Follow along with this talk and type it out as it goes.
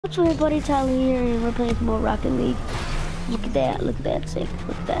What's my buddy Tyler here, and we're playing some more Rocket League. Look at that, sick.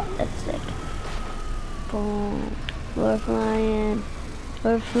 Look at that, that's sick. Boom. We're flying.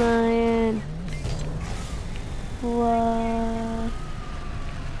 We're flying. What?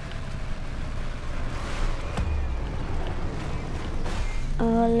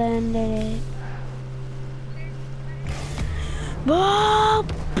 Oh, landed. Boom!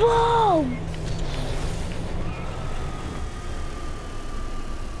 Boom!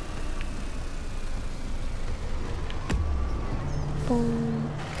 Boom.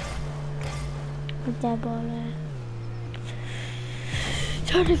 Where's that ball at?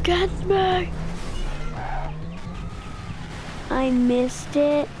 Turn against me! I missed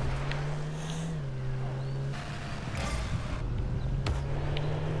it.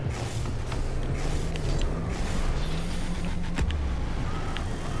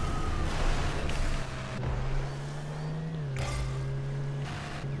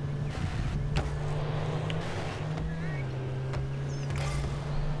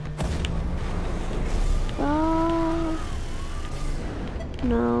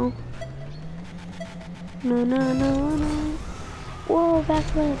 No. No, no, no, no. Whoa,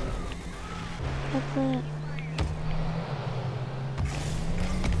 backflip. Backflip.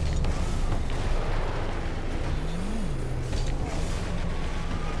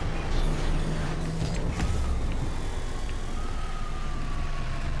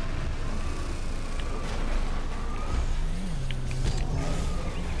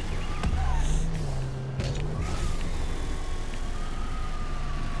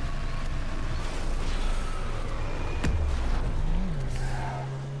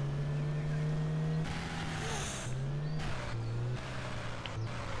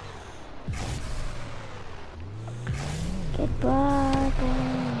 Goodbye, boy.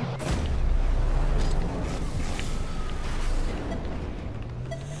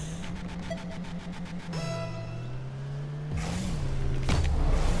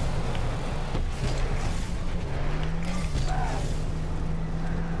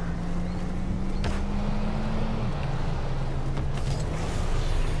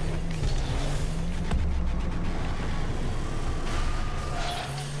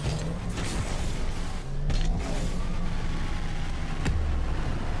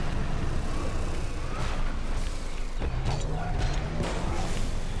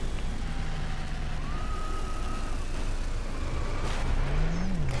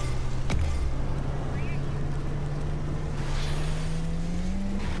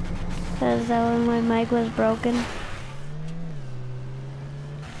 Is that when my mic was broken?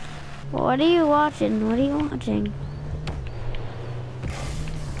 What are you watching? What are you watching?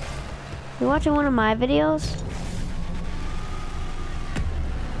 You watching one of my videos?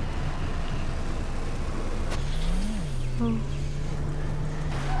 Oh.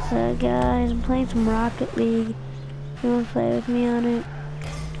 So guys, I'm playing some Rocket League. If you want to play with me on it,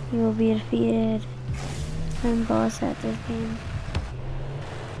 you will be defeated. I'm boss at this game.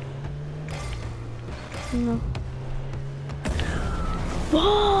 No.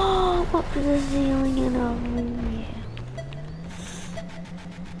 Whoa! Up to the ceiling and over, yeah.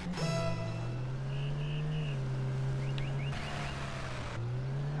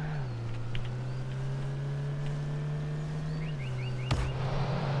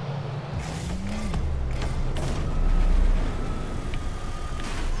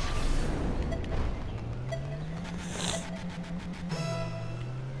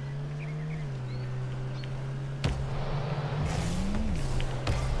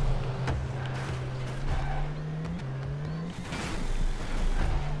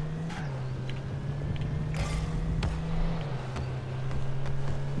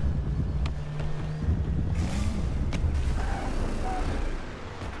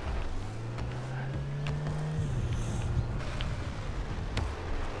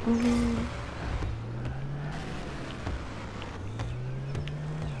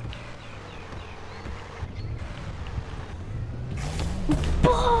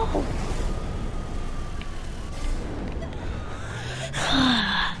 Whoa!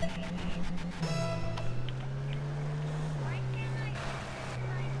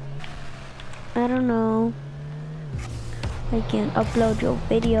 I don't know. I can't upload your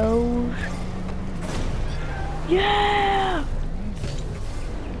videos. Yeah!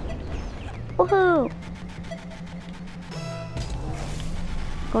 Woohoo!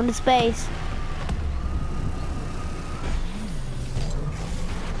 Going to space.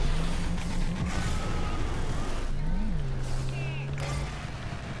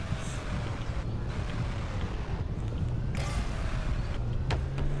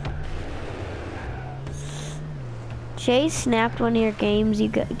 Chase snapped one of your games you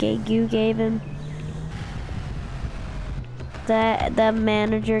gave him. That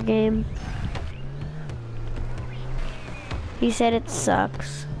manager game. He said it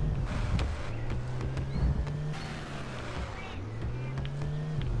sucks.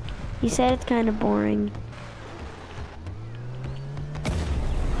 He said it's kind of boring.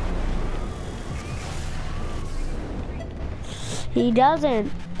 He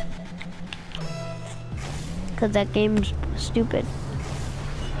doesn't. Cause that game's stupid.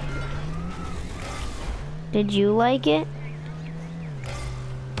 Did you like it?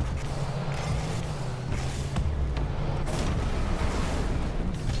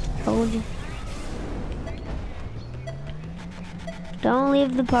 Told you. Don't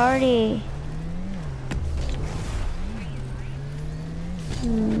leave the party.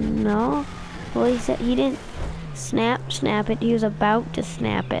 No. Well, he said he didn't snap it. He was about to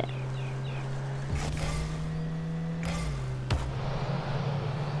snap it.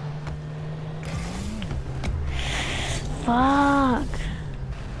 Fuck.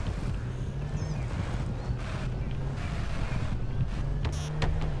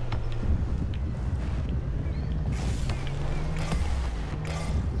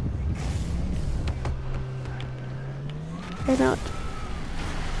 I don't.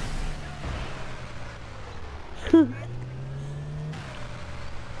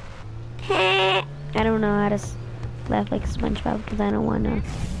 I don't know how to laugh like SpongeBob because I don't want to.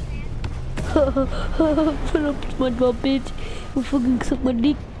 Put up SpongeBob, bitch. You fucking suck my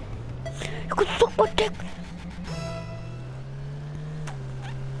dick. You can suck my dick.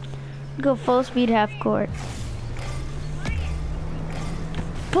 Go full speed half court.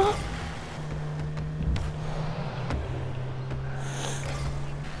 Fuck.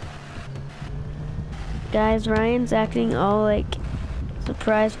 Guys, Ryan's acting all like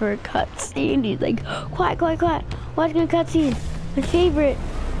surprised for a cutscene. He's like, quiet, quiet, quiet. Watching a cutscene. My favorite.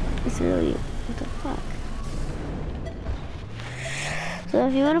 It's really, what the fuck? So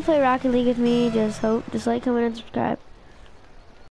if you want to play Rocket League with me, just like, comment, and subscribe.